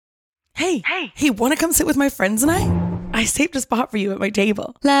Hey, want to come sit with my friends and I saved a spot for you at my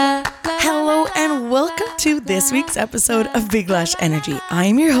table. Hello and welcome to this week's episode of Big Lash Energy.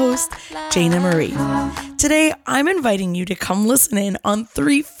 I'm your host, Jana Marie. Today, I'm inviting you to come listen in on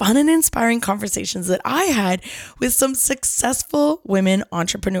 3 fun and inspiring conversations that I had with some successful women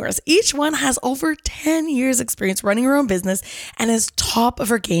entrepreneurs. Each one has over 10 years experience running her own business and is top of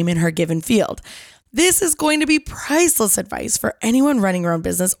her game in her given field. This is going to be priceless advice for anyone running their own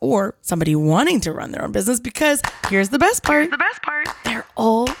business or somebody wanting to run their own business because here's the best part. They're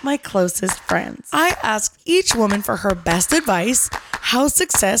all my closest friends. I asked each woman for her best advice, how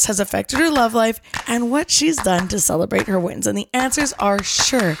success has affected her love life, and what she's done to celebrate her wins. And the answers are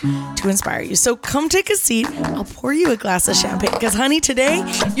sure to inspire you. So come take a seat. I'll pour you a glass of champagne because, honey, today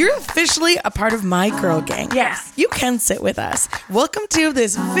you're officially a part of my girl gang. Yes, you can sit with us. Welcome to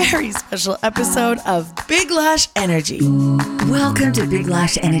this very special episode of Big Lash Energy. Welcome to Big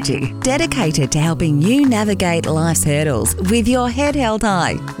Lash Energy, dedicated to helping you navigate life's hurdles with your head held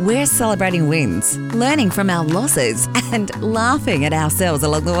high. We're celebrating wins, learning from our losses, and laughing at ourselves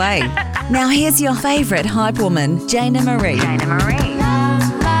along the way. Now here's your favorite hype woman, Jana Marie. I'm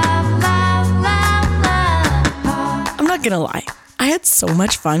not gonna lie, I had so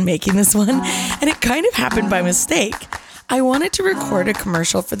much fun making this one, and it kind of happened by mistake. I wanted to record a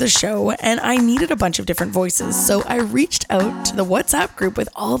commercial for the show and I needed a bunch of different voices. So I reached out to the WhatsApp group with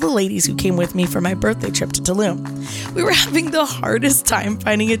all the ladies who came with me for my birthday trip to Tulum. We were having the hardest time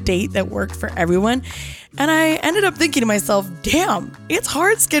finding a date that worked for everyone. And I ended up thinking to myself, damn, it's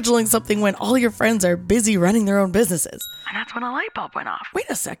hard scheduling something when all your friends are busy running their own businesses. And that's when a light bulb went off. Wait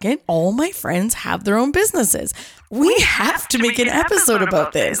a second. All my friends have their own businesses. We have to make an episode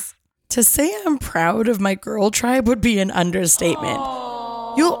about this. To say I'm proud of my girl tribe would be an understatement.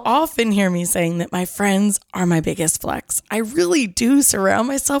 You'll often hear me saying that my friends are my biggest flex. I really do surround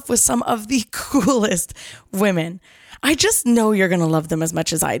myself with some of the coolest women. I just know you're going to love them as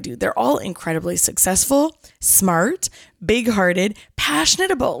much as I do. They're all incredibly successful, smart, big-hearted,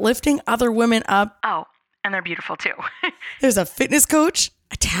 passionate about lifting other women up. Oh, and they're beautiful too. There's a fitness coach,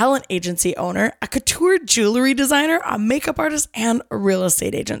 a talent agency owner, a couture jewelry designer, a makeup artist, and a real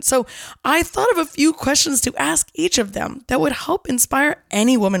estate agent. So I thought of a few questions to ask each of them that would help inspire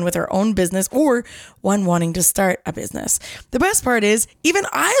any woman with her own business or one wanting to start a business. The best part is, even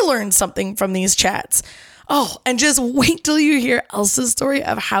I learned something from these chats. Oh, and just wait till you hear Elsa's story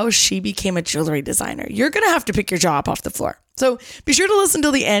of how she became a jewelry designer. You're going to have to pick your jaw up off the floor. So be sure to listen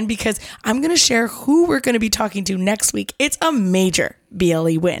till the end because I'm going to share who we're going to be talking to next week. It's a major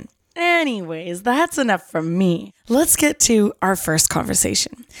BLE win. Anyways, that's enough from me. Let's get to our first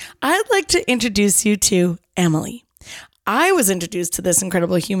conversation. I'd like to introduce you to Emily. I was introduced to this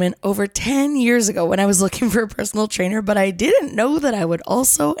incredible human over 10 years ago when I was looking for a personal trainer, but I didn't know that I would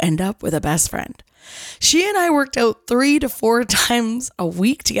also end up with a best friend. She and I worked out 3 to 4 times a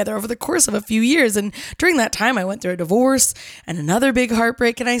week together over the course of a few years. And during that time, I went through a divorce and another big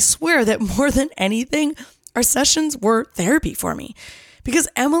heartbreak. And I swear that more than anything, our sessions were therapy for me. Because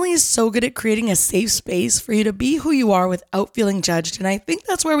Emily is so good at creating a safe space for you to be who you are without feeling judged. And I think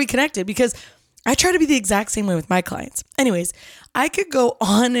that's where we connected because I try to be the exact same way with my clients. Anyways, I could go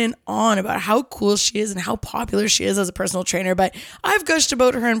on and on about how cool she is and how popular she is as a personal trainer, but I've gushed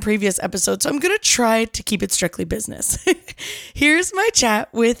about her in previous episodes, so I'm going to try to keep it strictly business. Here's my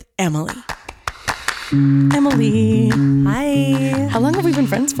chat with Emily. Emily. Hi. How long have we been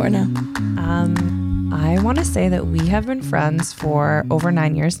friends for now? I want to say that we have been friends for over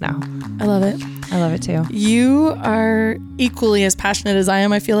 9 years now. I love it. I love it too. You are equally as passionate as I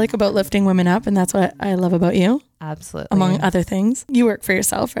am, I feel like, about lifting women up, and that's what I love about you. Absolutely. Among other things. You work for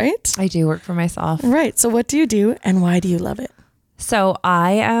yourself, right? I do work for myself. Right. So what do you do and why do you love it? So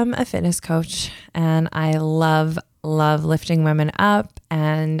I am a fitness coach and I love lifting women up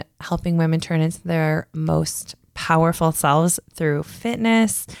and helping women turn into their most powerful selves through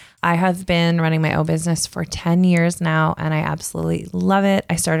fitness. I have been running my own business for 10 years now and I absolutely love it.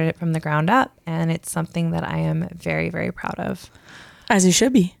 I started it from the ground up and it's something that I am very, very proud of. As you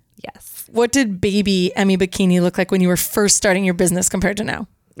should be. Yes. What did baby Emmy Bikini look like when you were first starting your business compared to now?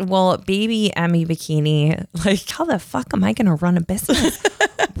 Well, baby Emmy Bikini, like how the fuck am I going to run a business?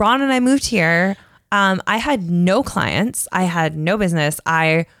 Ron and I moved here. I had no clients. I had no business.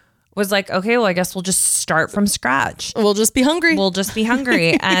 I was like, okay, well, I guess we'll just start from scratch. We'll just be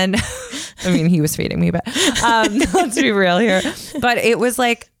hungry. And I mean, he was feeding me, but let's be real here. But it was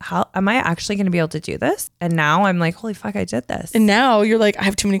like, how am I actually going to be able to do this? And now I'm like, holy fuck, I did this. And now you're like, I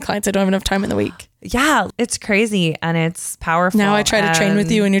have too many clients. I don't have enough time in the week. Yeah, it's crazy and it's powerful. Now I try to train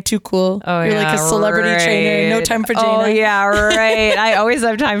with you and you're too cool. Oh, you're like a celebrity trainer. No time for Jana. Oh, yeah, right. I always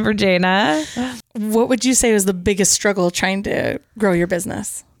have time for Jana. What would you say was the biggest struggle trying to grow your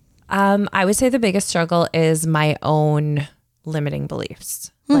business? I would say the biggest struggle is my own limiting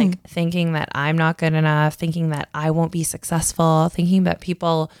beliefs. Like thinking that I'm not good enough, thinking that I won't be successful, thinking that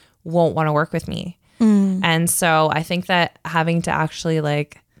people won't want to work with me. And so I think that having to actually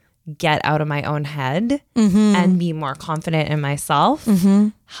like get out of my own head and be more confident in myself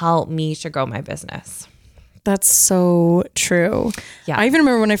helped me to grow my business. That's so true. Yeah. I even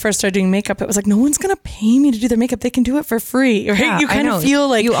remember when I first started doing makeup, it was like, no one's going to pay me to do their makeup. They can do it for free. Right? Yeah, You kind of feel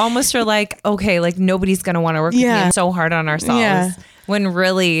like you almost are like, okay, like nobody's going to want to work with me. I'm so hard on ourselves when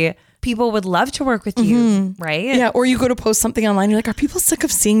really people would love to work with you. Right. Yeah. Or you go to post something online. You're like, are people sick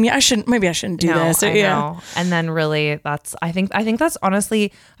of seeing me? Maybe I shouldn't do this. I know. And then really I think that's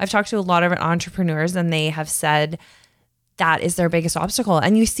honestly, I've talked to a lot of entrepreneurs and they have said that is their biggest obstacle.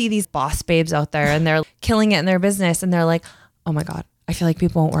 And you see these boss babes out there and they're killing it in their business and they're like, oh my God, I feel like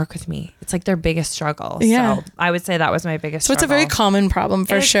people won't work with me. It's like their biggest struggle. Yeah. So I would say that was my biggest struggle. So it's a very common problem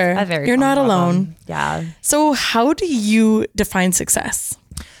for sure. You're not alone. Yeah. So how do you define success?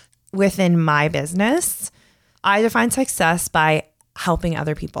 Within my business, I define success by helping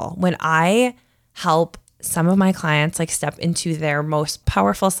other people. When I help some of my clients like step into their most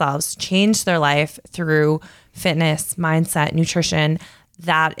powerful selves, change their life through fitness, mindset, nutrition,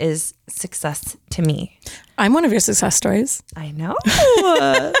 that is success to me. I'm one of your success stories. I know.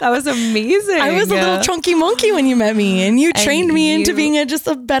 That was amazing. I was a little chunky monkey when you met me and you trained me into being just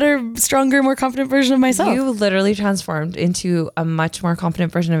a better, stronger, more confident version of myself. You literally transformed into a much more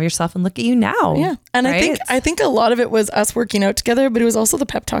confident version of yourself and look at you now. Yeah. And right? I think a lot of it was us working out together, but it was also the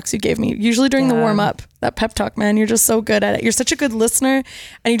pep talks you gave me, usually during the warm up. That pep talk, man, you're just so good at it. You're such a good listener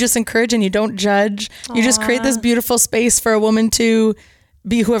and you just encourage and you don't judge. Aww. You just create this beautiful space for a woman to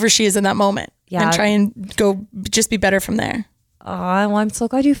be whoever she is in that moment and try and go just be better from there. Oh, well, I'm so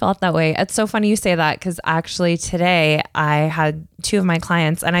glad you felt that way. It's so funny you say that because actually today I had 2 of my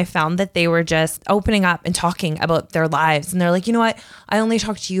clients and I found that they were just opening up and talking about their lives. And they're like, you know what? I only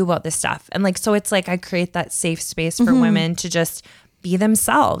talk to you about this stuff. And like, so it's like I create that safe space for women to just be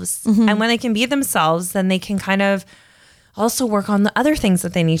themselves. And when they can be themselves, then they can kind of also work on the other things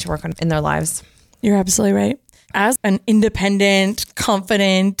that they need to work on in their lives. You're absolutely right. As an independent,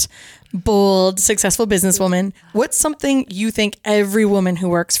 confident, bold, successful businesswoman, what's something you think every woman who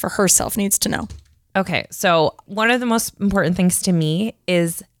works for herself needs to know? Okay, so one of the most important things to me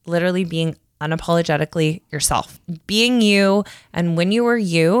is literally being unapologetically yourself. Being you, and when you are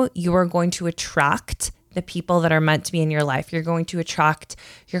you are going to attract the people that are meant to be in your life. You're going to attract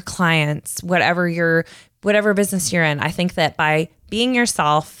your clients, whatever business you're in. I think that by being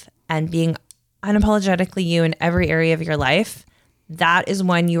yourself and being unapologetically you in every area of your life, that is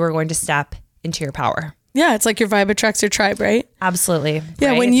when you are going to step into your power. Yeah, it's like your vibe attracts your tribe, right? Absolutely. Yeah,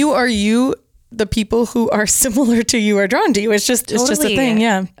 right? When you are you, the people who are similar to you are drawn to you. It's just a thing,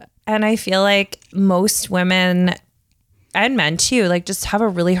 yeah. And I feel like most women and men too, like just have a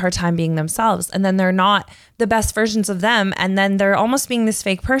really hard time being themselves. And then they're not the best versions of them. And then they're almost being this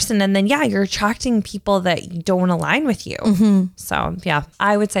fake person. And then, you're attracting people that don't align with you. So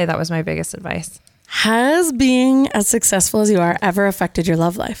I would say that was my biggest advice. Has being as successful as you are ever affected your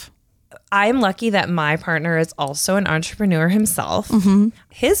love life? I'm lucky that my partner is also an entrepreneur himself.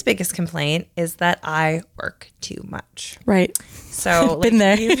 His biggest complaint is that I work too much. Right. So been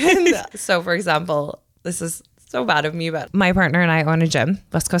there. So for example, this is so bad of me, but my partner and I own a gym,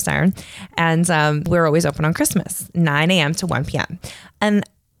 West Coast Iron, and we're always open on Christmas, 9 a.m. to 1 p.m. And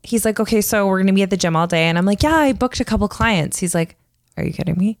he's like, okay, so we're going to be at the gym all day. And I'm like, yeah, I booked a couple clients. He's like, are you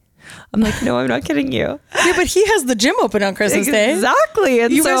kidding me? I'm like, no, I'm not kidding you. Yeah, but he has the gym open on Christmas Day. Exactly.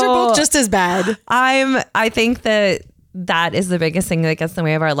 And you guys are both just as bad. I think that is the biggest thing that gets in the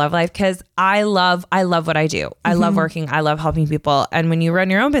way of our love life, because I love what I do. I love working. I love helping people. And when you run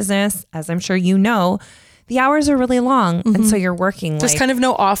your own business, as I'm sure you know, the hours are really long. And so you're working. There's kind of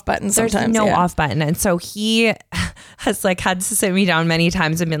no off button sometimes. There's no off button. And so he has had to sit me down many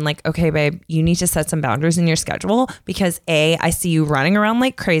times and been like, okay, babe, you need to set some boundaries in your schedule because A, I see you running around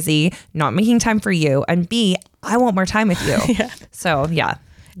like crazy, not making time for you. And B, I want more time with you. So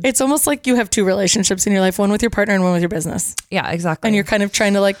It's almost like you have two relationships in your life, one with your partner and one with your business. Yeah, exactly. And you're kind of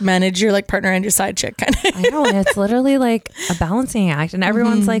trying to like manage your like partner and your side chick kind of. I know. And it's literally like a balancing act. And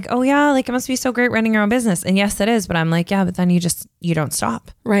everyone's like, oh yeah, like it must be so great running your own business. And yes, it is. But I'm like, yeah, but then you don't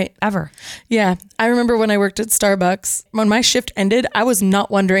stop. Right. Ever. Yeah. I remember when I worked at Starbucks, when my shift ended, I was not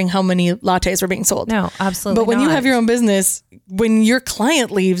wondering how many lattes were being sold. No, absolutely But when you not. have your own business, when your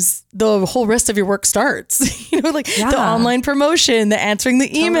client leaves, the whole rest of your work starts. You know, like the online promotion, the answering the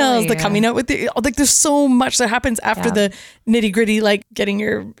emails, the coming out with the, like there's so much that happens after the nitty gritty, like getting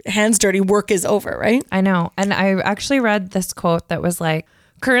your hands dirty work is over, right? I know. And I actually read this quote that was like,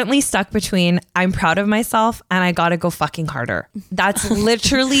 currently stuck between I'm proud of myself and I gotta go fucking harder. That's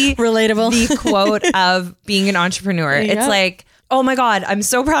literally relatable. The quote of being an entrepreneur. Yeah. It's like, oh my God, I'm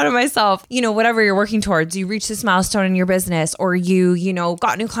so proud of myself. You know, whatever you're working towards, you reach this milestone in your business or you know,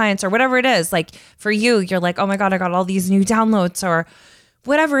 got new clients or whatever it is. Like for you, you're like, oh my God, I got all these new downloads or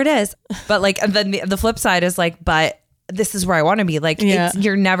whatever it is. But like, and then the flip side is like, but this is where I want to be. Like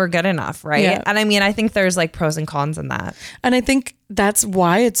you're never good enough. Right. Yeah. And I mean, I think there's like pros and cons in that. And I think that's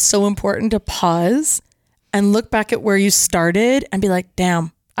why it's so important to pause and look back at where you started and be like,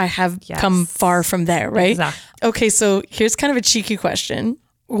 damn, I have come far from there. Right. Exactly. Okay. So here's kind of a cheeky question.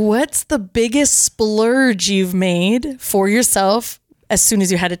 What's the biggest splurge you've made for yourself as soon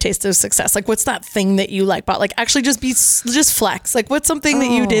as you had a taste of success? Like, what's that thing that you like bought? Like actually just flex. Like what's something that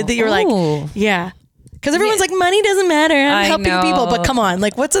you did that you were like, yeah. Because everyone's like, money doesn't matter. I'm helping people. But come on,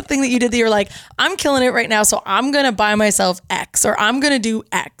 like, what's the thing that you did that you're like, I'm killing it right now, so I'm going to buy myself X or I'm going to do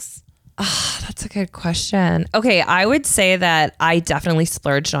X? Oh, that's a good question. Okay, I would say that I definitely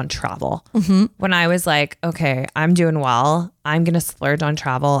splurged on travel. When I was like, okay, I'm doing well. I'm going to splurge on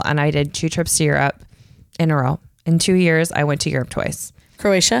travel. And I did 2 trips to Europe in a row. In 2 years, I went to Europe twice.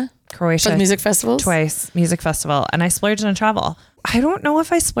 Croatia? For the music festivals? Twice, music festival. And I splurged on travel. I don't know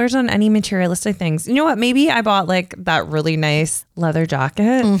if I splurged on any materialistic things. You know what? Maybe I bought like that really nice leather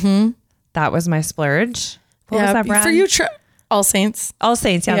jacket. That was my splurge. What was that brand? For you, All Saints. All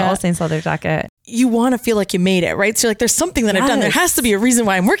Saints, the All Saints leather jacket. You want to feel like you made it, right? So you're like, there's something that I've done. There has to be a reason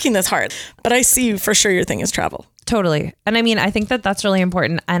why I'm working this hard. But I see for sure your thing is travel. Totally. And I mean, I think that that's really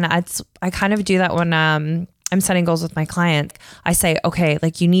important. And I kind of do that when I'm setting goals with my client. I say, okay,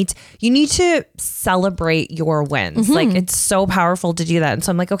 like you need to celebrate your wins. Like it's so powerful to do that. And so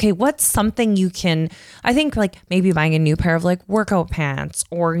I'm like, okay, what's something you can, I think like maybe buying a new pair of like workout pants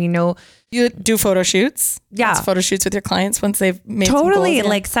or, you know, you do photo shoots. Yeah. That's photo shoots with your clients once they've made totally some goals,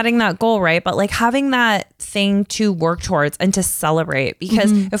 like setting that goal, right? But like having that thing to work towards and to celebrate,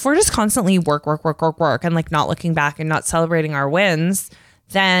 because if we're just constantly work and like not looking back and not celebrating our wins,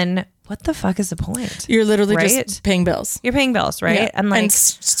 then what the fuck is the point? You're literally just paying bills. You're paying bills, right? Yeah. And like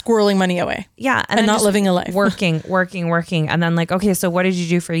squirreling money away. Yeah. And not living a life. Working. And then like, okay, so what did you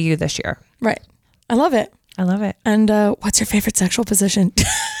do for you this year? Right. I love it. And what's your favorite sexual position?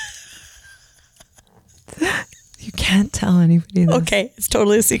 You can't tell anybody this. Okay. It's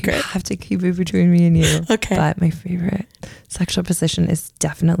totally a secret. You have to keep it between me and you. Okay. But my favorite sexual position is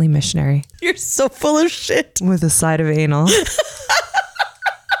definitely missionary. You're so full of shit. With a side of anal.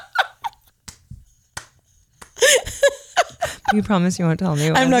 You promise you won't tell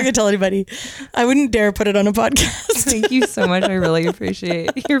anyone? I'm not going to tell anybody. I wouldn't dare put it on a podcast. Thank you so much. I really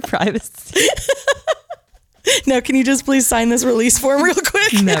appreciate your privacy. Now, can you just please sign this release form real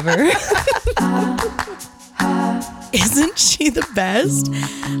quick? Never. Isn't she the best?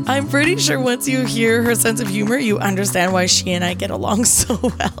 I'm pretty sure once you hear her sense of humor, you understand why she and I get along so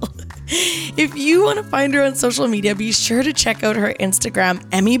well. If you want to find her on social media, be sure to check out her Instagram,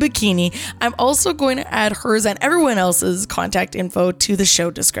 Emmy Bikini. I'm also going to add hers and everyone else's contact info to the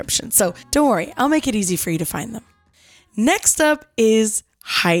show description. So don't worry, I'll make it easy for you to find them. Next up is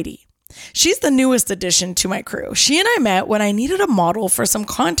Heidi. She's the newest addition to my crew. She and I met when I needed a model for some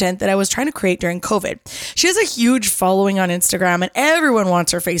content that I was trying to create during COVID. She has a huge following on Instagram and everyone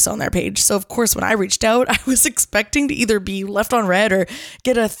wants her face on their page. So of course, when I reached out, I was expecting to either be left on red or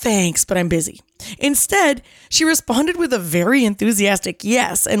get a thanks, but I'm busy. Instead, she responded with a very enthusiastic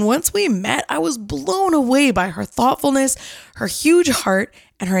yes. And once we met, I was blown away by her thoughtfulness, her huge heart,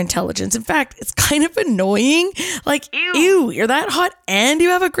 and her intelligence. In fact, it's kind of annoying. Like, ew, you're that hot and you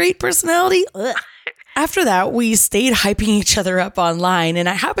have a great personality? Ugh. After that, we stayed hyping each other up online, and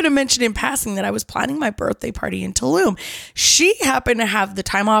I happened to mention in passing that I was planning my birthday party in Tulum. She happened to have the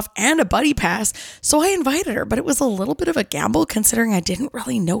time off and a buddy pass, so I invited her, but it was a little bit of a gamble considering I didn't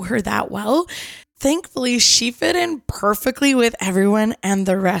really know her that well. Thankfully, she fit in perfectly with everyone, and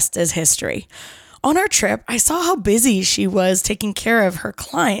the rest is history. On our trip, I saw how busy she was taking care of her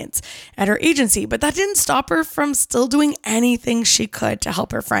clients at her agency, but that didn't stop her from still doing anything she could to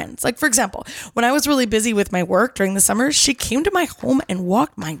help her friends. Like, for example, when I was really busy with my work during the summer, she came to my home and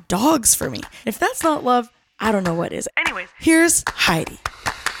walked my dogs for me. If that's not love, I don't know what is. Anyways, here's Heidi.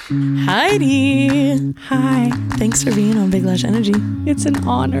 Heidi. Hi. Thanks for being on Big Lash Energy. It's an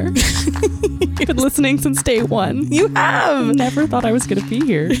honor. I've been listening since day one. You have. Never thought I was going to be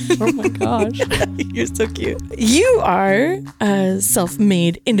here. Oh my gosh. You're so cute. You are a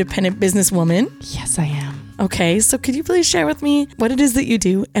self-made independent businesswoman. Yes, I am. Okay, so could you please share with me what it is that you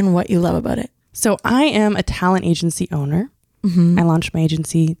do and what you love about it? So I am a talent agency owner. Mm-hmm. I launched my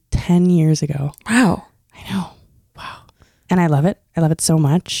agency 10 years ago. Wow. I know. Wow. And I love it. I love it so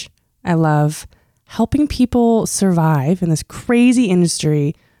much. I love helping people survive in this crazy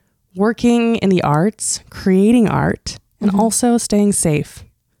industry, working in the arts, creating art, and also staying safe.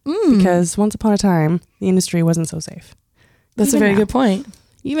 Because once upon a time, the industry wasn't so safe. That's Even a very now. good point.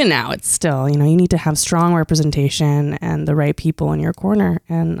 Even now, it's still, you need to have strong representation and the right people in your corner.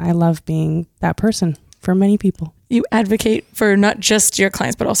 And I love being that person for many people. You advocate for not just your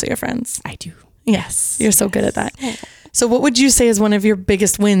clients, but also your friends. I do. Yes. You're so good at that. So what would you say is one of your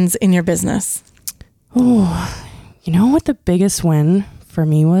biggest wins in your business? Oh, you know what the biggest win for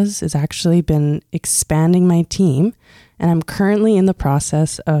me is actually been expanding my team. And I'm currently in the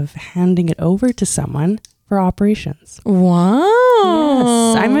process of handing it over to someone for operations.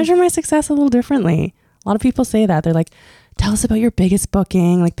 Wow. Yes. I measure my success a little differently. A lot of people say that. They're like, tell us about your biggest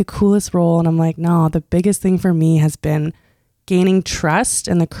booking, like the coolest role. And I'm like, no, the biggest thing for me has been gaining trust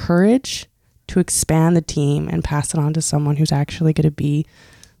and the courage to expand the team and pass it on to someone who's actually going to be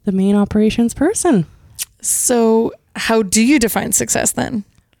the main operations person. So how do you define success then?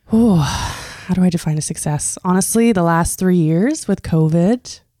 Oh, how do I define a success? Honestly, the last 3 years with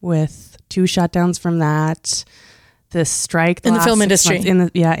COVID, with 2 shutdowns from that, the strike in the film industry, in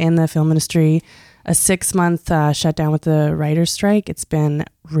the film industry, a 6-month shutdown with the writer's strike. It's been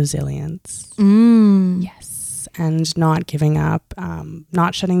resilience. Yes. And not giving up,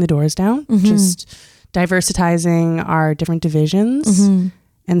 not shutting the doors down, just diversitizing our different divisions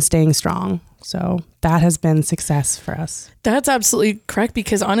and staying strong. So that has been success for us. That's absolutely correct,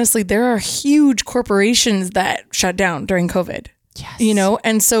 because honestly, there are huge corporations that shut down during COVID. Yes.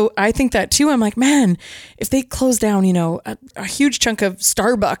 And so I think that too. I'm like, man, if they close down, a huge chunk of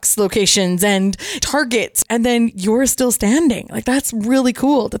Starbucks locations and Targets, and then you're still standing, like that's really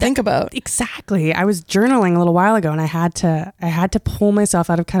cool to think about. Exactly. I was journaling a little while ago, and I had to pull myself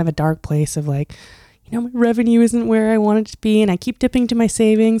out of kind of a dark place of like, my revenue isn't where I want it to be, and I keep dipping into my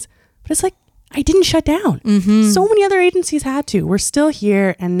savings, but it's like, I didn't shut down. So many other agencies had to. We're still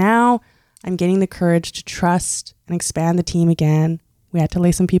here, and now I'm getting the courage to trust and expand the team again. We had to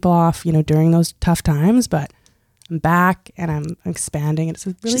lay some people off, during those tough times, but I'm back and I'm expanding. It's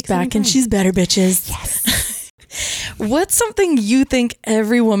a really She's back and time. she's better, bitches. Yes. What's something you think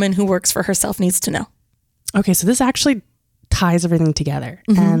every woman who works for herself needs to know? Okay, so this actually ties everything together.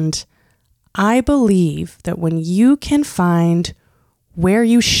 And I believe that when you can find where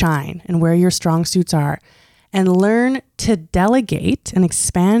you shine and where your strong suits are, and learn to delegate and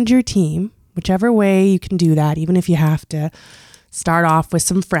expand your team, whichever way you can do that, even if you have to start off with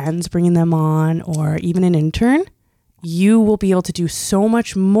some friends, bringing them on, or even an intern, you will be able to do so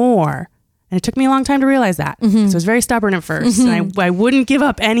much more. And it took me a long time to realize that. So I was very stubborn at first. And I wouldn't give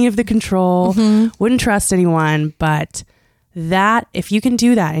up any of the control, wouldn't trust anyone. But that, if you can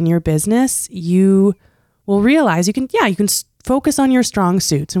do that in your business, you will realize you can focus on your strong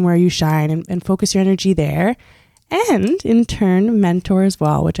suits and where you shine and focus your energy there. And in turn, mentor as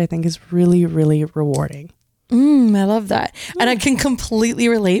well, which I think is really, really rewarding. I love that. And I can completely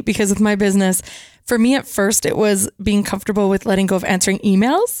relate, because with my business, for me at first, it was being comfortable with letting go of answering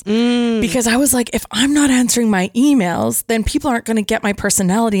emails, because I was like, if I'm not answering my emails, then people aren't going to get my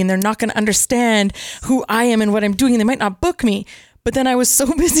personality and they're not going to understand who I am and what I'm doing, and they might not book me. But then I was so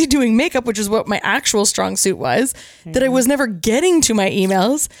busy doing makeup, which is what my actual strong suit was, that I was never getting to my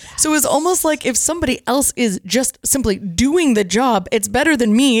emails. So it was almost like if somebody else is just simply doing the job, it's better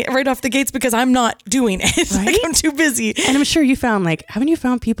than me right off the gates, because I'm not doing it. Right? Like, I'm too busy. And I'm sure you found, haven't you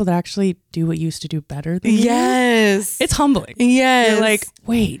found people that actually do what you used to do better than you? Yes. It's humbling. Yes. You're like,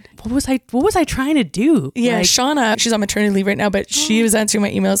 wait, what was I trying to do? Yeah, Shauna, she's on maternity leave right now, but she was answering my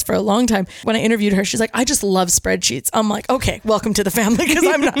emails for a long time. When I interviewed her, she's like, I just love spreadsheets. I'm like, okay, welcome welcome to the family,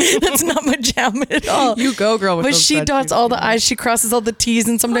 because that's not my jam at all. You go, girl. With But those she dots all the I's, she crosses all the T's,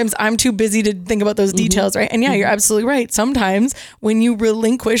 and sometimes I'm too busy to think about those details, right? And yeah, you're absolutely right. Sometimes when you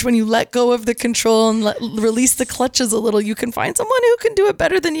relinquish, when you let go of the control and release the clutches a little, you can find someone who can do it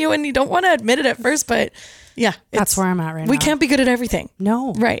better than you, and you don't want to admit it at first, but yeah. That's where I'm at right now. We can't be good at everything.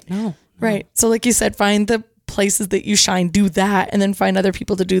 No. Right. No. Right. So like you said, find the places that you shine, do that, and then find other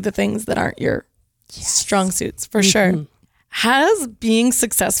people to do the things that aren't your strong suits, for sure. Has being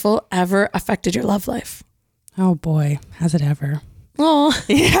successful ever affected your love life? Oh boy, has it ever. Oh,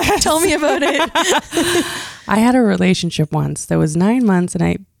 tell me about it. I had a relationship once that was 9 months, and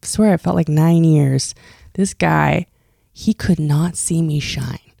I swear it felt like 9 years. This guy, he could not see me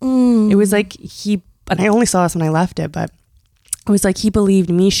shine. It was like and I only saw this when I left it, but it was like he believed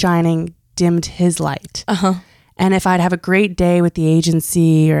me shining dimmed his light. And if I'd have a great day with the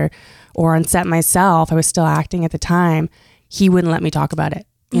agency or on set myself, I was still acting at the time, he wouldn't let me talk about it.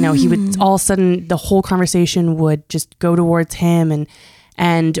 You know, he would all of a sudden, the whole conversation would just go towards him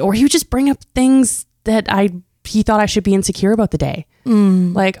or he would just bring up things that he thought I should be insecure about the day.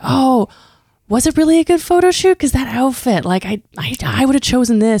 Like, oh, was it really a good photo shoot? Because that outfit, like I would have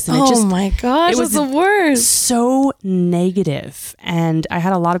chosen this. And oh my gosh, it was the worst. So negative. And I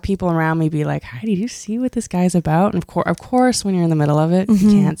had a lot of people around me be like, Heidi, do you see what this guy's about? And of course, when you're in the middle of it,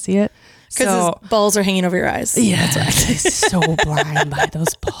 you can't see it. Because his balls are hanging over your eyes. Yeah, that's right. So blind by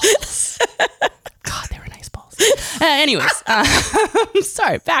those balls. God, they were nice balls. Anyways,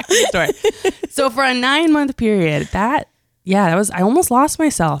 sorry, back to the story. So for a 9-month period, I almost lost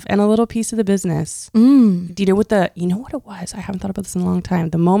myself and a little piece of the business. You know what it was? I haven't thought about this in a long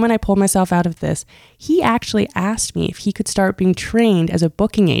time. The moment I pulled myself out of this, he actually asked me if he could start being trained as a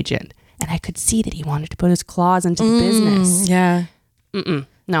booking agent. And I could see that he wanted to put his claws into the business. Yeah.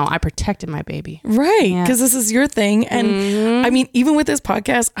 No, I protected my baby. Right. Because this is your thing. And I mean, even with this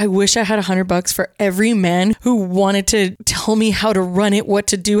podcast, I wish I had $100 for every man who wanted to tell me how to run it, what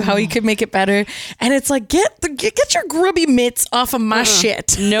to do, how he could make it better. And it's like, get your grubby mitts off of my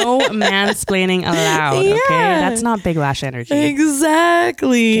shit. No mansplaining allowed. Okay. That's not big lash energy.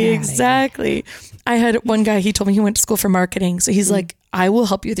 Exactly. I had one guy, he told me he went to school for marketing. So he's like, I will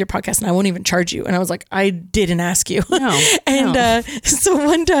help you with your podcast and I won't even charge you. And I was like, I didn't ask you. So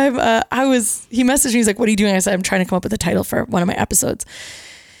one time he messaged me, he's like, what are you doing? I said, I'm trying to come up with a title for one of my episodes.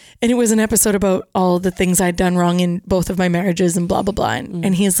 And it was an episode about all the things I'd done wrong in both of my marriages and blah, blah, blah.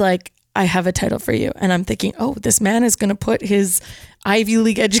 And he's like, I have a title for you. And I'm thinking, oh, this man is going to put his Ivy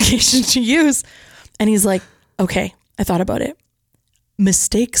League education to use. And he's like, okay, I thought about it.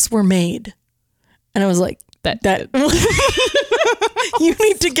 Mistakes were made. And I was like, that you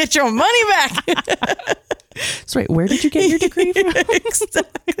need to get your money back. So wait, where did you get your degree from?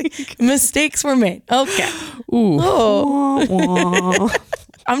 Exactly. Mistakes were made. Okay. Ooh. Oh.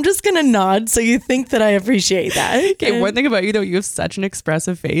 I'm just going to nod so you think that I appreciate that. Okay, one thing about you though, you have such an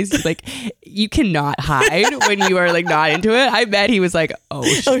expressive face. Like you cannot hide when you are like not into it. I bet he was like, oh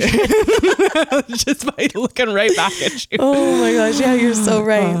shit. Just by looking right back at you. Oh my gosh. Yeah, you're so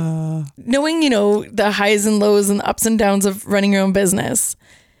right. Knowing, the highs and lows and the ups and downs of running your own business,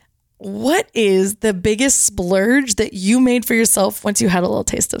 what is the biggest splurge that you made for yourself once you had a little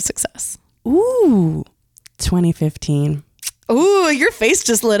taste of success? Ooh, 2015. Ooh, your face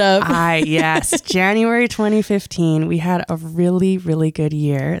just lit up. Yes. January 2015, we had a really, really good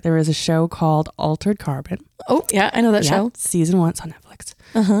year. There was a show called Altered Carbon. Oh, yeah, I know that show. Season 1, it's on Netflix.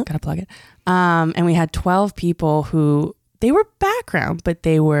 Gotta plug it. And we had 12 people who, they were background, but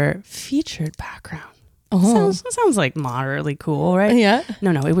they were featured background. Sounds like moderately cool, right? Yeah.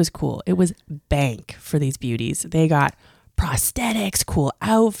 No, it was cool. It was bank for these beauties. They got prosthetics, cool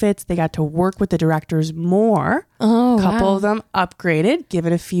outfits. They got to work with the directors more. A couple of them upgraded,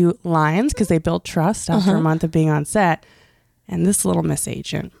 given a few lines because they built trust after a month of being on set. And this little Miss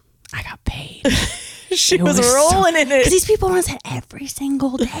Agent, I got paid. She was rolling in it. Because these people are on set every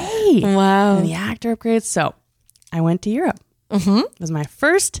single day. Wow. And the actor upgrades. So I went to Europe. It was my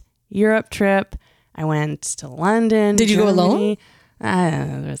first Europe trip. I went to London. Did you go alone?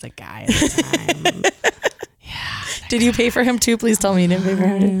 There was a guy at the time. Did you pay for him too? Please tell me you didn't pay for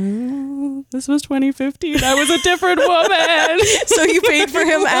him. This was 2015. I was a different woman. So you paid for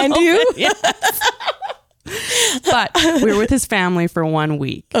him and you? Yes. But we were with his family for 1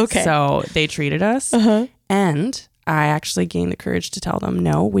 week. Okay. So they treated us. And I actually gained the courage to tell them,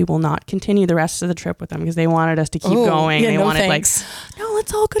 no, we will not continue the rest of the trip with them because they wanted us to keep going. Yeah, they wanted thanks. no,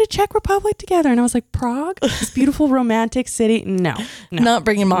 let's all go to Czech Republic together. And I was like, Prague, this beautiful romantic city. No. Not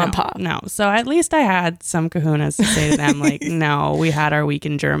bringing mom and pop. No. So at least I had some kahunas to say to them, like, no, we had our week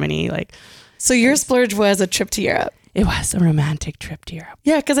in Germany. Like, so your splurge was a trip to Europe. It was a romantic trip to Europe.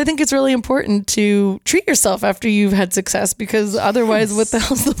 Yeah, because I think it's really important to treat yourself after you've had success, because otherwise, what the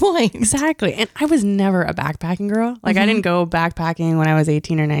hell's the point? Exactly. And I was never a backpacking girl. Like I didn't go backpacking when I was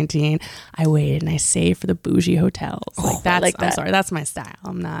 18 or 19. I waited and I saved for the bougie hotels. I'm sorry, that's my style.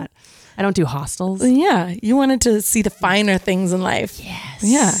 I don't do hostels. Yeah, you wanted to see the finer things in life. Yes.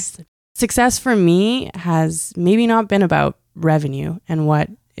 Yeah. Success for me has maybe not been about revenue and what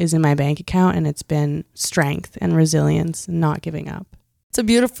is in my bank account, and it's been strength and resilience and not giving up. It's a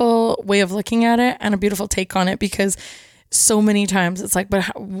beautiful way of looking at it and a beautiful take on it, because so many times it's like, but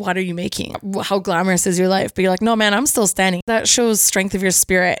what are you making? How glamorous is your life? But you're like, no, man, I'm still standing. That shows strength of your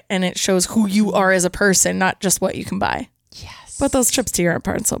spirit, and it shows who you are as a person, not just what you can buy. Yes. But those trips to Europe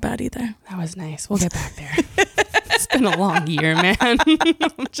aren't so bad either. That was nice. We'll get back there. It's been a long year, man.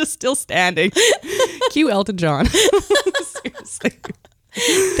 I'm just still standing. Cue Elton John. Seriously.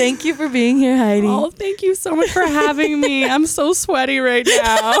 Thank you for being here, Heidi. Oh, thank you so much for having me. I'm so sweaty right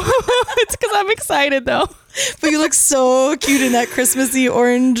now. It's because I'm excited though. But you look so cute in that Christmassy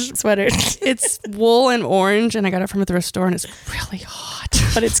orange sweater. It's wool and orange, and I got it from a thrift store, and it's really hot.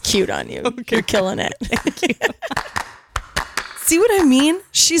 But it's cute on you. Okay. You're killing it. Thank you. See what I mean?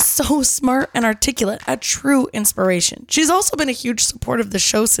 She's so smart and articulate, a true inspiration. She's also been a huge support of the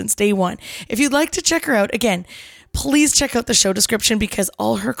show since day one. If you'd like to check her out, again, please check out the show description, because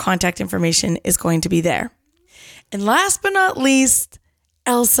all her contact information is going to be there. And last but not least,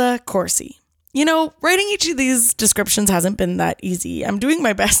 Elsa Corsi. You know, writing each of these descriptions hasn't been that easy. I'm doing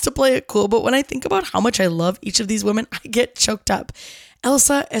my best to play it cool, but when I think about how much I love each of these women, I get choked up.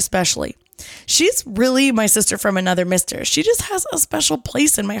 Elsa especially. She's really my sister from another mister. She just has a special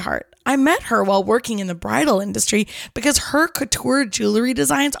place in my heart. I met her while working in the bridal industry because her couture jewelry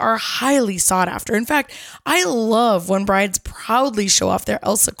designs are highly sought after. In fact, I love when brides proudly show off their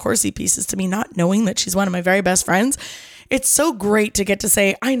Elsa Corsi pieces to me, not knowing that she's one of my very best friends. It's so great to get to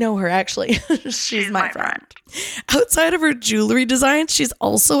say, I know her actually. She's my friend. Outside of her jewelry designs, she's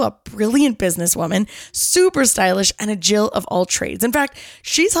also a brilliant businesswoman, super stylish, and a Jill of all trades. In fact,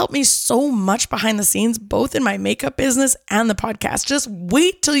 she's helped me so much behind the scenes, both in my makeup business and the podcast. Just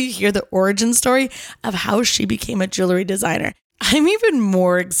wait till you hear the origin story of how she became a jewelry designer. I'm even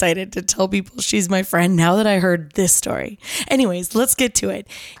more excited to tell people she's my friend now that I heard this story. Anyways, let's get to it.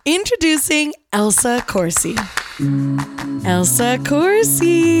 Introducing Elsa Corsi. Elsa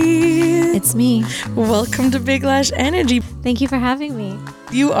Corsi. It's me. Welcome to Big Lash Energy. Thank you for having me.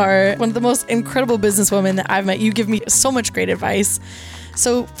 You are one of the most incredible businesswomen that I've met. You give me so much great advice.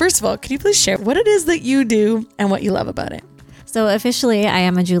 So first of all, could you please share what it is that you do and what you love about it? So officially, I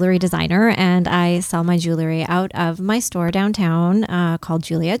am a jewelry designer, and I sell my jewelry out of my store downtown called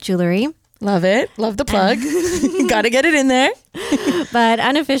Juliet Jewelry. Love it. Love the plug. Got to get it in there. But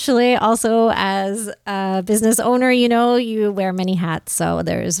unofficially, also as a business owner, you know, you wear many hats. So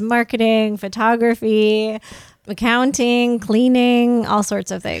there's marketing, photography, accounting, cleaning, all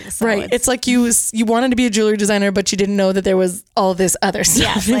sorts of things. So right. It's like you wanted to be a jewelry designer, but you didn't know that there was all this other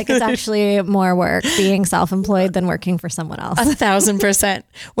stuff. Yes, like it's actually more work being self-employed than working for someone else. 1,000%.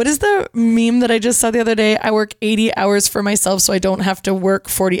 What is the meme that I just saw the other day? I work 80 hours for myself so I don't have to work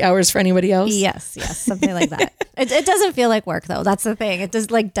 40 hours for anybody else. Yes, something like that. It doesn't feel like work though. That's the thing. It just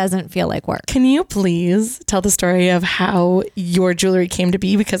doesn't feel like work. Can you please tell the story of how your jewelry came to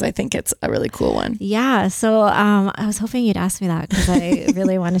be? Because I think it's a really cool one. Yeah. So I was hoping you'd ask me that because I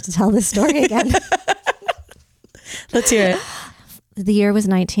really wanted to tell this story again. Let's hear it. The year was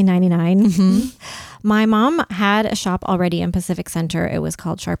 1999. Mm-hmm. My mom had a shop already in Pacific Center. It was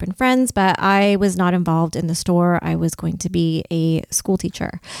called Sharp and Friends, but I was not involved in the store. I was going to be a school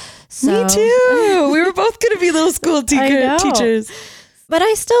teacher. So, me too. We were both going to be little school teachers. But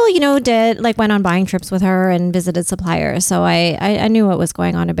I still, went on buying trips with her and visited suppliers. So I knew what was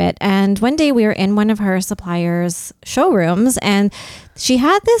going on a bit. And one day we were in one of her suppliers' showrooms, and she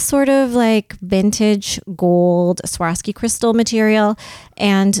had this sort of like vintage gold Swarovski crystal material,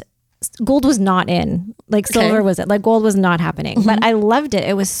 and gold was not in. Like silver was it. Like gold was not happening. Mm-hmm. But I loved it.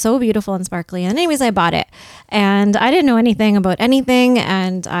 It was so beautiful and sparkly. And anyways, I bought it. And I didn't know anything about anything.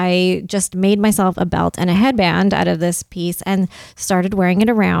 And I just made myself a belt and a headband out of this piece and started wearing it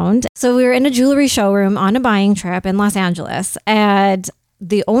around. So we were in a jewelry showroom on a buying trip in Los Angeles. And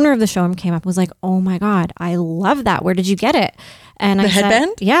the owner of the showroom came up and was like, "Oh my God, I love that. Where did you get it?" And I said,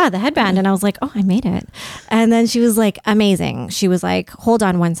 headband? Yeah, the headband. And I was like, "Oh, I made it." And then she was like, "Amazing." She was like, "Hold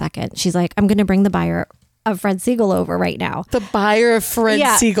on one second." She's like, "I'm going to bring the buyer of Fred Siegel over right now." The buyer of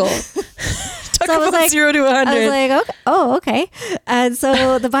Fred Siegel. Talk so about like, 0 to 100. I was like, okay. Oh, okay. And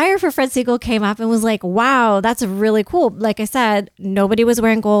so the buyer for Fred Siegel came up and was like, "Wow, that's really cool." Like I said, nobody was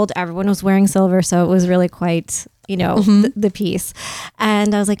wearing gold. Everyone was wearing silver. So it was really quite, the piece.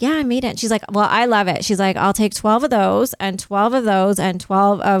 And I was like, yeah, I made it. She's like, well, I love it. She's like, I'll take 12 of those and 12 of those and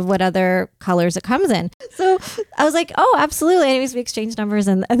 12 of what other colors it comes in. So I was like, oh, absolutely. Anyways, we exchanged numbers,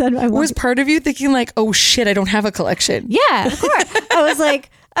 and then was part of you thinking like, oh shit, I don't have a collection? Yeah, of course. I was like,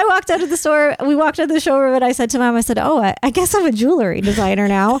 I walked out of the store. We walked out of the showroom, and I said to Mom, I said, oh, I guess I'm a jewelry designer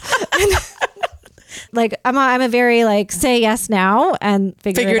now. Like I'm a very like say yes now and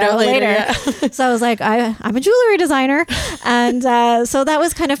figure it out later. Yeah. So I was like, I'm a jewelry designer. And so that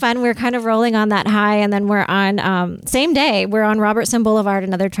was kind of fun. We were kind of rolling on that high. And then we're on same day, we're on Robertson Boulevard,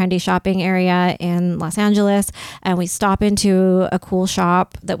 another trendy shopping area in Los Angeles. And we stop into a cool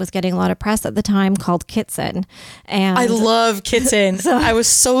shop that was getting a lot of press at the time called Kitson. And I love Kitson. So, I was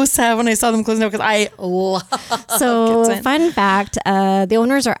so sad when I saw them closing down because I love Kitson. Fun fact, the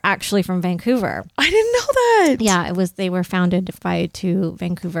owners are actually from Vancouver. I didn't know that. Yeah, they were founded by two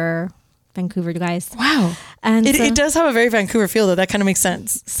Vancouver guys. Wow. And it does have a very Vancouver feel, though. That kind of makes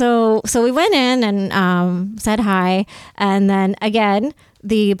sense. So we went in and said hi. And then again,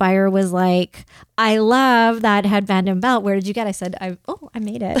 the buyer was like, I love that headband and belt. Where did you get? I said, I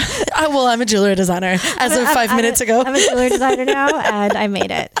made it. Well, I'm a jewelry designer as of 5 minutes ago. I'm a jewelry designer now, and I made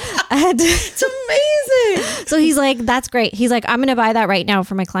it. And it's amazing. So he's like, that's great. He's like, I'm going to buy that right now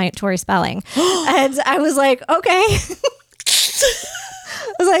for my client, Tori Spelling. And I was like, okay.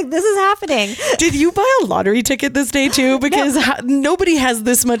 I was like, this is happening. Did you buy a lottery ticket this day too? Because nobody has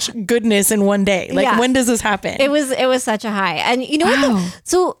this much goodness in one day. Like, when does this happen? It was such a high. And you know what?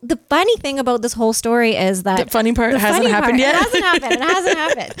 So the funny thing about this whole story is that the funny part hasn't happened yet. It hasn't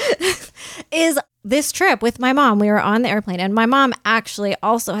happened. Is this trip with my mom. We were on the airplane, and my mom actually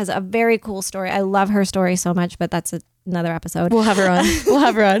also has a very cool story. I love her story so much, but that's another episode. We'll have her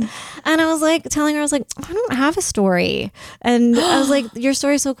on. And I was like telling her, I was like, I don't have a story. And I was like, your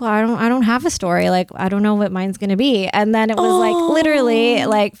story's so cool. I don't have a story. Like, I don't know what mine's going to be. And then it was like literally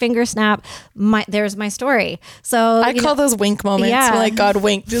like finger snap. There's my story. So I call those wink moments. Yeah. Where like God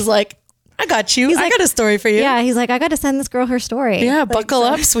winked, just like, I got you. I got a story for you. Yeah. He's like, I got to send this girl her story. Yeah. Buckle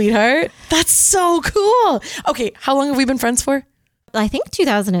up, sweetheart. That's so cool. Okay. How long have we been friends for? I think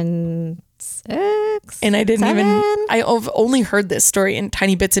 2006. And I didn't 7. I've only heard this story in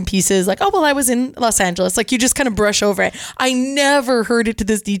tiny bits and pieces. Like, oh, well, I was in Los Angeles. Like, you just kind of brush over it. I never heard it to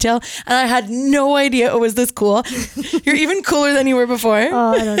this detail. And I had no idea it was this cool. You're even cooler than you were before.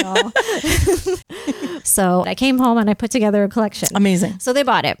 Oh, I don't know. So I came home and I put together a collection. Amazing. So they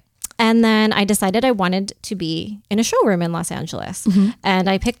bought it. And then I decided I wanted to be in a showroom in Los Angeles. Mm-hmm. And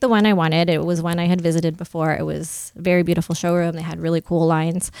I picked the one I wanted. It was one I had visited before. It was a very beautiful showroom. They had really cool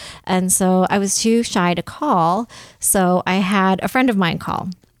lines. And so I was too shy to call. So I had a friend of mine call.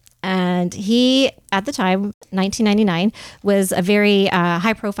 And he, at the time, 1999, was a very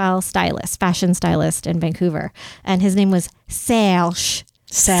high-profile stylist, fashion stylist in Vancouver. And his name was Serge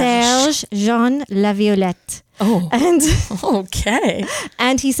Jean Laviolette. Oh, and okay.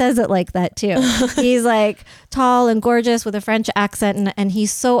 And he says it like that too. He's like tall and gorgeous with a French accent, and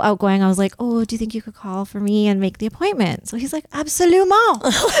he's so outgoing. I was like, oh, do you think you could call for me and make the appointment? So he's like, absolument.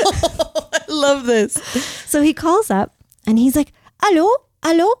 I love this. So he calls up and he's like,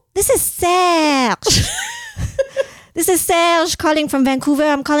 hello, this is Serge. This is Serge calling from Vancouver.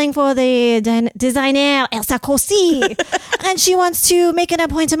 I'm calling for the designer Elsa Corsi, and she wants to make an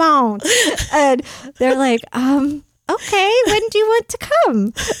appointment. And they're like, okay, when do you want to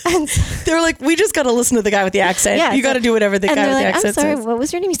come? And they were like, we just got to listen to the guy with the accent. Yeah, you got to do whatever the guy with the accent says. I'm sorry, what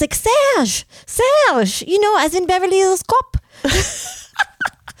was your name? He's like, Serge, as in Beverly Hills Cop.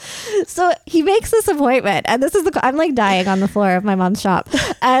 So he makes this appointment, and this is I'm like dying on the floor of my mom's shop,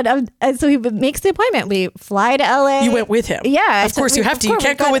 and so he makes the appointment. We fly to LA. You went with him, yeah. Of course you have to. You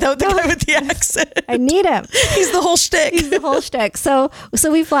can't go without the guy with the accent. I need him. He's the whole shtick. So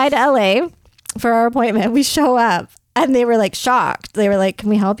we fly to LA for our appointment. We show up. And they were like shocked. They were like, can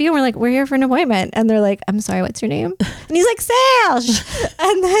we help you? And we're like, we're here for an appointment. And they're like, I'm sorry, what's your name? And he's like, Serge.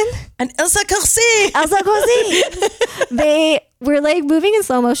 And Elsa Corsi. They were like moving in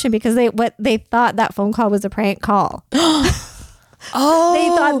slow motion because they thought that phone call was a prank call. Oh,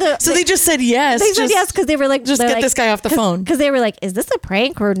 they just said yes. They said yes because they were like, just get this guy off the phone. Because they were like, is this a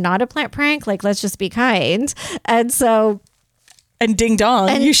prank or not a prank? Like, let's just be kind. And so... And ding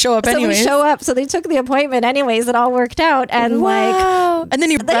dong, you show up anyways. So we show up. So they took the appointment anyways. It all worked out. And wow. And then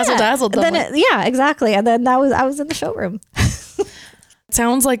you razzle-dazzled them. Yeah, exactly. And then I was in the showroom.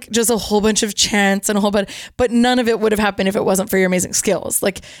 Sounds like just a whole bunch of chance and a whole bunch, but none of it would have happened if it wasn't for your amazing skills.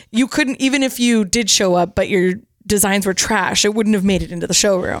 Like, you couldn't, even if you did show up, but your designs were trash, it wouldn't have made it into the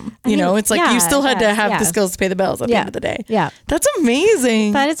showroom. You know, it's like you still had to have the skills to pay the bills at the end of the day. Yeah. That's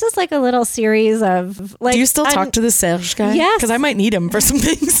amazing. But it's just like a little series of like. Do you still talk to the Serge guy? Yes. Because I might need him for some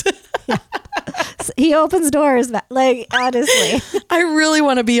things. He opens doors, like, honestly. I really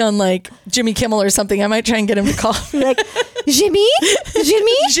want to be on like Jimmy Kimmel or something. I might try and get him to call me. Like, Jimmy?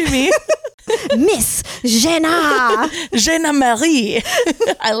 Jimmy. Miss Jenna. Jenna Marie.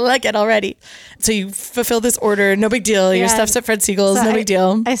 I like it already. So you fulfill this order. No big deal. Your stuff's at Fred Siegel's. So no big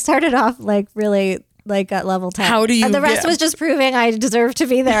deal. I started off like really like at level 10. How do you And the rest was just proving I deserve to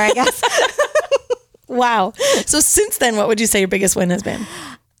be there, I guess. Wow. So since then, what would you say your biggest win has been?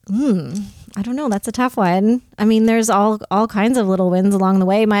 I don't know. That's a tough one. I mean, there's all kinds of little wins along the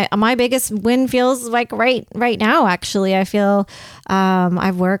way. My biggest win feels like right now, actually. I feel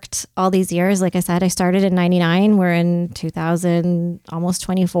I've worked all these years. Like I said, I started in 99. We're in 2000, almost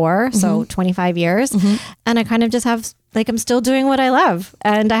 24. So 25 years. And I kind of just have, like, I'm still doing what I love.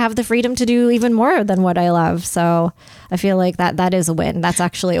 And I have the freedom to do even more than what I love. So I feel like that is a win. That's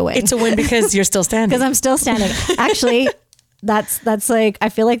actually a win. It's a win because you're still standing. Because I'm still standing. Actually, that's like, I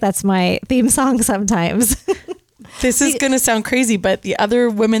feel like that's my theme song sometimes. This is going to sound crazy, but the other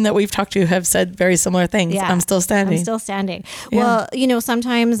women that we've talked to have said very similar things. Yeah. I'm still standing. I'm still standing. Yeah. Well, you know,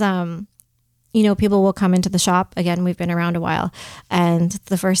 sometimes, you know, people will come into the shop. Again, we've been around a while. And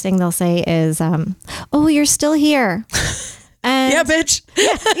the first thing they'll say is, oh, you're still here. And Yeah, bitch.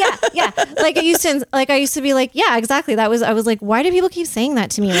 yeah. Like I used to be like, yeah, exactly. I was like, why do people keep saying that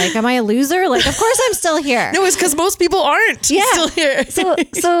to me? Like, am I a loser? Like, of course I'm still here. No, it's because most people aren't still here.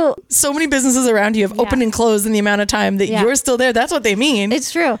 So many businesses around you have opened and closed in the amount of time that you're still there. That's what they mean.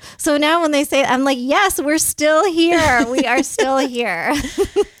 It's true. So now when they say, I'm like, yes, we're still here. We are still here.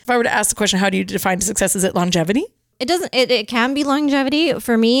 If I were to ask the question, how do you define success? Is it longevity? It can be longevity.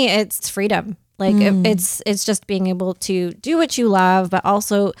 For me, it's freedom. Like it's just being able to do what you love, but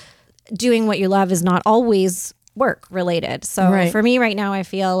also doing what you love is not always work related. So for me right now, I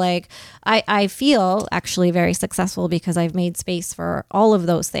feel like I feel actually very successful because I've made space for all of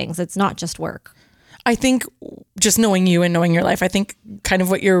those things. It's not just work. I think just knowing you and knowing your life, I think kind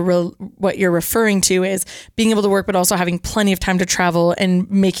of what you're referring to is being able to work, but also having plenty of time to travel and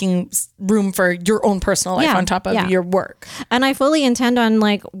making room for your own personal life on top of your work. And I fully intend on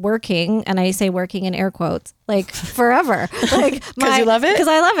like working, and I say working in air quotes, like forever. Like because you love it? Because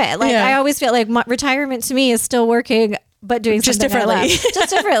I love it. Like I always feel like retirement to me is still working, but doing just something differently. I love. Just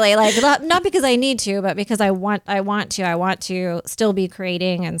differently. Like not because I need to, but because I want to still be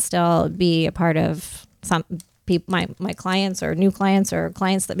creating and still be a part of some people, my clients or new clients or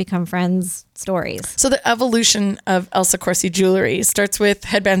clients that become friends stories. So the evolution of Elsa Corsi jewelry starts with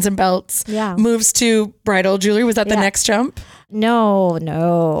headbands and belts, moves to bridal jewelry. Was that the next jump? No.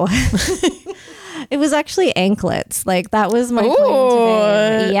 It was actually anklets. Like that was my claim to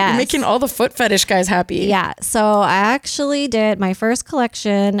fame. Yes. You're making all the foot fetish guys happy. Yeah. So I actually did, my first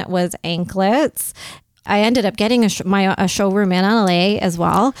collection was anklets. I ended up getting a showroom in LA as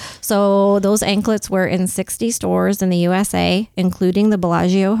well. So those anklets were in 60 stores in the USA, including the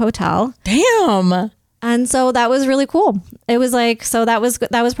Bellagio Hotel. Damn. And so that was really cool. It was like, so that was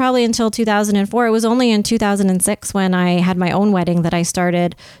probably until 2004. It was only in 2006 when I had my own wedding that I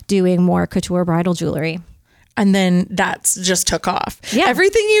started doing more couture bridal jewelry. And then that's just took off. Yeah.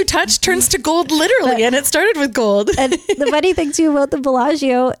 Everything you touch turns to gold, literally. And it started with gold. And the funny thing too about the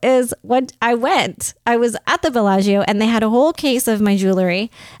Bellagio is when I was at the Bellagio and they had a whole case of my jewelry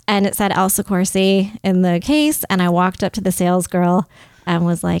and it said Elsa Corsi in the case. And I walked up to the sales girl and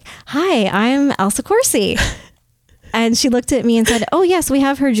was like, hi, I'm Elsa Corsi. And she looked at me and said, oh yes, we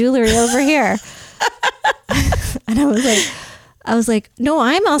have her jewelry over here. And I was like, no,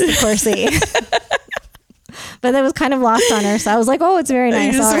 I'm Elsa Corsi. But that was kind of lost on her. So I was like, oh, it's very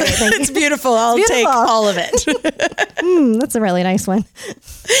nice. All right, thank you. It's beautiful. I'll take all of it. That's a really nice one.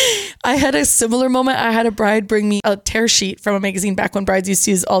 I had a similar moment. I had a bride bring me a tear sheet from a magazine back when brides used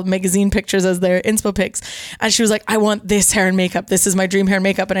to use all magazine pictures as their inspo pics. And she was like, I want this hair and makeup. This is my dream hair and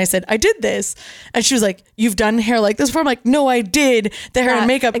makeup. And I said, I did this. And she was like, you've done hair like this before? I'm like, no, I did the hair and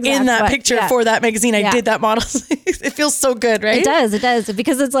makeup in that picture for that magazine. I did that model. It feels so good, right? It does.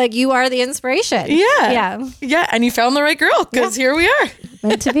 Because it's like, you are the inspiration. Yeah. And you found the right girl because here we are.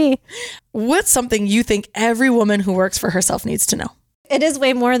 Meant to be. What's something you think every woman who works for herself needs to know? It is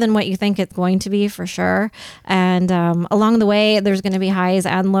way more than what you think it's going to be, for sure. And along the way, there's going to be highs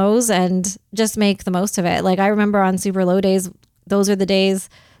and lows, and just make the most of it. Like I remember on super low days, those are the days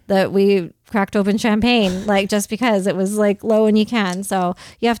that we cracked open champagne, like just because it was like low and you can. So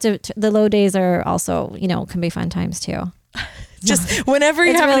you have to, the low days are also, can be fun times too. Just whenever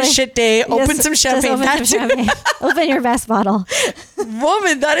you're It's having a really- shit day, open some champagne. Open, some champagne. Open your best bottle.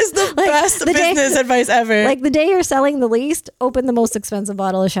 Woman, that is the best the day- business advice ever. Like the day you're selling the least, open the most expensive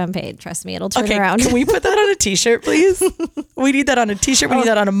bottle of champagne. Trust me, it'll turn around. Can we put that on a t-shirt, please? We need that on a t-shirt. We need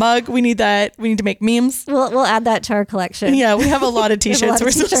that on a mug. We need that. We need to make memes. We'll add that to our collection. Yeah, we have a lot of t-shirts lot we're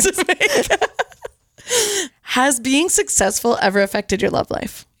of supposed to make. Has being successful ever affected your love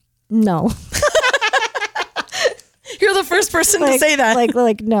life? No. You're the first person to say that.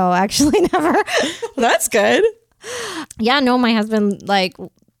 Like no, actually never. That's good. Yeah, no, my husband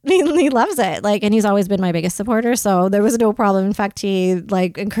he loves it. And he's always been my biggest supporter, so there was no problem. In fact, he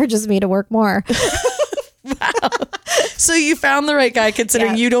encourages me to work more. Wow. So you found the right guy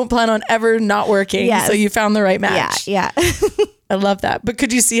considering you don't plan on ever not working. Yes. So you found the right match. Yeah. I love that. But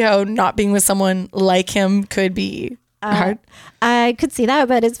could you see how not being with someone like him could be hard? I could see that,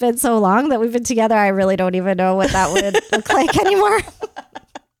 but it's been so long that we've been together. I really don't even know what that would look like anymore.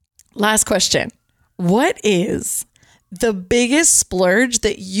 Last question. What is the biggest splurge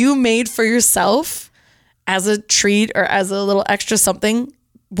that you made for yourself as a treat or as a little extra something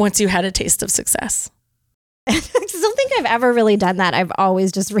once you had a taste of success? I don't think I've ever really done that. I've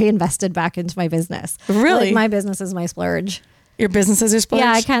always just reinvested back into my business. Really? My business is my splurge. Your business is your splurge?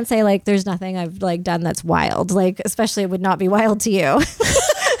 Yeah, I can't say there's nothing I've done that's wild. Especially it would not be wild to you.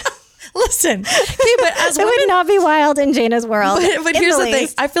 Listen, okay, but as It women, would not be wild in Jana's world. but here's the thing.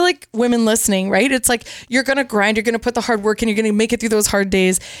 I feel like women listening, right? It's like you're going to grind, you're going to put the hard work in, you're going to make it through those hard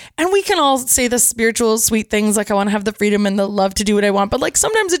days. And we can all say the spiritual, sweet things like I want to have the freedom and the love to do what I want. But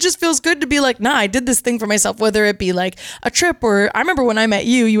sometimes it just feels good to be nah, I did this thing for myself, whether it be a trip or I remember when I met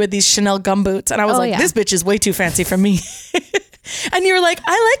you, you had these Chanel gumboots and I was this bitch is way too fancy for me. And you were like,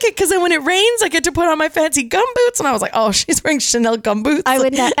 I like it because then when it rains, I get to put on my fancy gumboots. And I was like, oh, she's wearing Chanel gumboots. I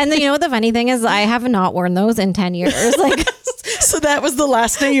would not. And then, the funny thing is I have not worn those in 10 years. So that was the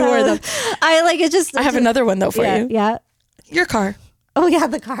last time you wore them. I have another one though for you. Yeah. Your car. Oh yeah,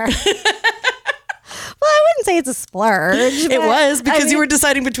 the car. Well, I wouldn't say it's a splurge. It was because you were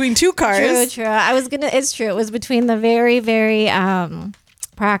deciding between two cars. True. It's true. It was between the very, very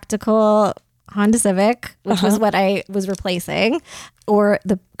practical Honda Civic, which was what I was replacing, or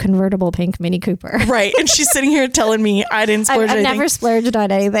the convertible pink Mini Cooper. Right. And she's sitting here telling me I didn't splurge I've anything. never splurged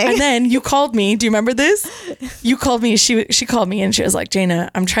on anything. And then you called me. Do you remember this? You called me. She called me and she was like,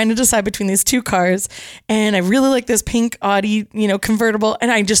 Jana, I'm trying to decide between these two cars and I really like this pink Audi, convertible. And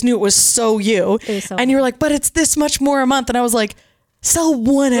I just knew it was so you. It was so and you were like, but it's this much more a month. And I was like, sell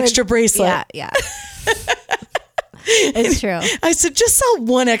one extra bracelet. Yeah. It's true. I said, just sell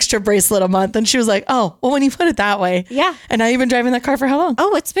one extra bracelet a month. And she was like, oh, well, when you put it that way. Yeah. And now you've been driving that car for how long?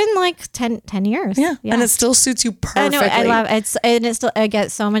 Oh, it's been 10 years. Yeah. And it still suits you perfectly. I love it. And it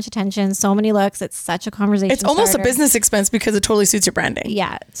gets so much attention, so many looks. It's such a conversation. It's almost starter. a business expense because it totally suits your branding.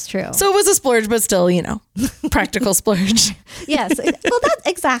 Yeah, it's true. So it was a splurge, but still, practical splurge. Yes. Well, that's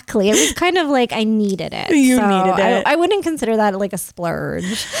exactly. It was kind of I needed it. You needed it. I wouldn't consider that a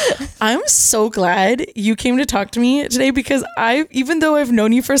splurge. I'm so glad you came to talk to me today because even though I've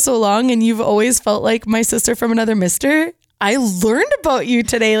known you for so long and you've always felt like my sister from another mister, I learned about you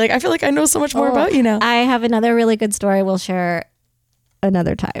today. I feel like I know so much more about you now. I have another really good story we'll share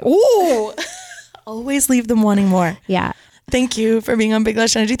another time. Ooh, always leave them wanting more. Yeah. Thank you for being on Big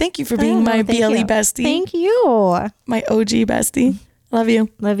Lash Energy. Thank you for being my BLE bestie. Thank you. My OG bestie. Love you.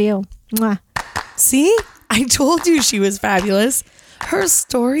 Love you. Mwah. See, I told you she was fabulous. Her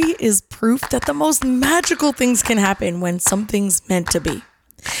story is proof that the most magical things can happen when something's meant to be.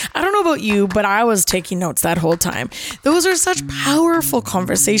 I don't know about you, but I was taking notes that whole time. Those are such powerful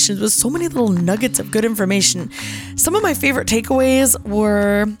conversations with so many little nuggets of good information. Some of my favorite takeaways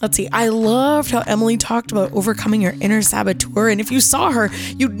were, I loved how Emily talked about overcoming your inner saboteur. And if you saw her,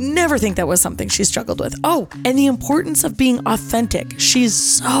 you'd never think that was something she struggled with. Oh, and the importance of being authentic. She's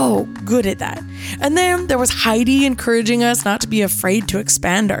so good at that. And then there was Heidi encouraging us not to be afraid to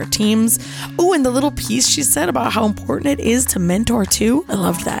expand our teams. Oh, and the little piece she said about how important it is to mentor too. I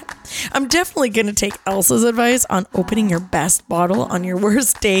loved that. I'm definitely going to take Elsa's advice on opening your best bottle on your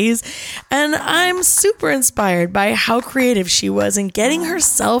worst days. And I'm super inspired by how creative she was in getting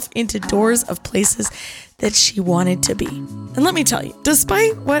herself into doors of places that she wanted to be. And let me tell you,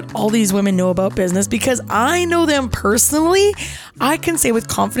 despite what all these women know about business, because I know them personally, I can say with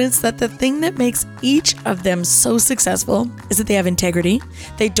confidence that the thing that makes each of them so successful is that they have integrity,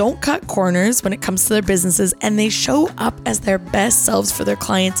 they don't cut corners when it comes to their businesses, and they show up as their best selves for their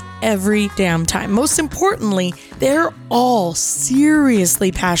clients every damn time. Most importantly, they're all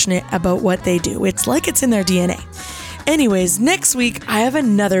seriously passionate about what they do. It's like it's in their DNA. Anyways, next week, I have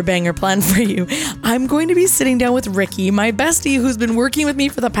another banger planned for you. I'm going to be sitting down with Ricky, my bestie who's been working with me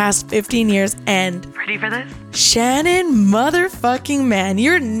for the past 15 years, and ready for this? Shannon motherfucking man,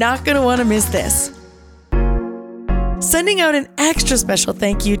 you're not going to want to miss this. Sending out an extra special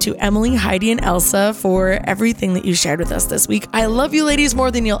thank you to Emily, Heidi, and Elsa for everything that you shared with us this week. I love you ladies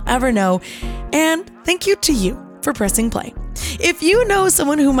more than you'll ever know, and thank you to you for pressing play. If you know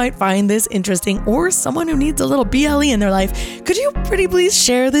someone who might find this interesting or someone who needs a little BLE in their life, could you pretty please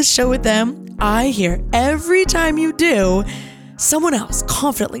share this show with them? I hear every time you do, someone else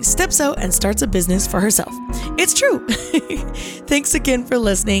confidently steps out and starts a business for herself. It's true. Thanks again for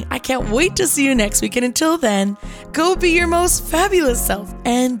listening. I can't wait to see you next week. And until then, go be your most fabulous self.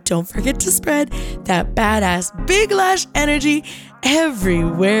 And don't forget to spread that badass big lash energy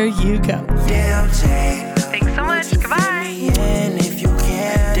everywhere you go. Damn, Jane. Thanks so much. Goodbye. If you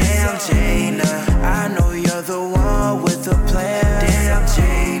can. Damn, Jane. I know you're the one with the plan. Damn,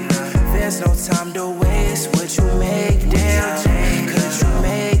 Jane. There's no time to waste. What you make. Damn, Jane.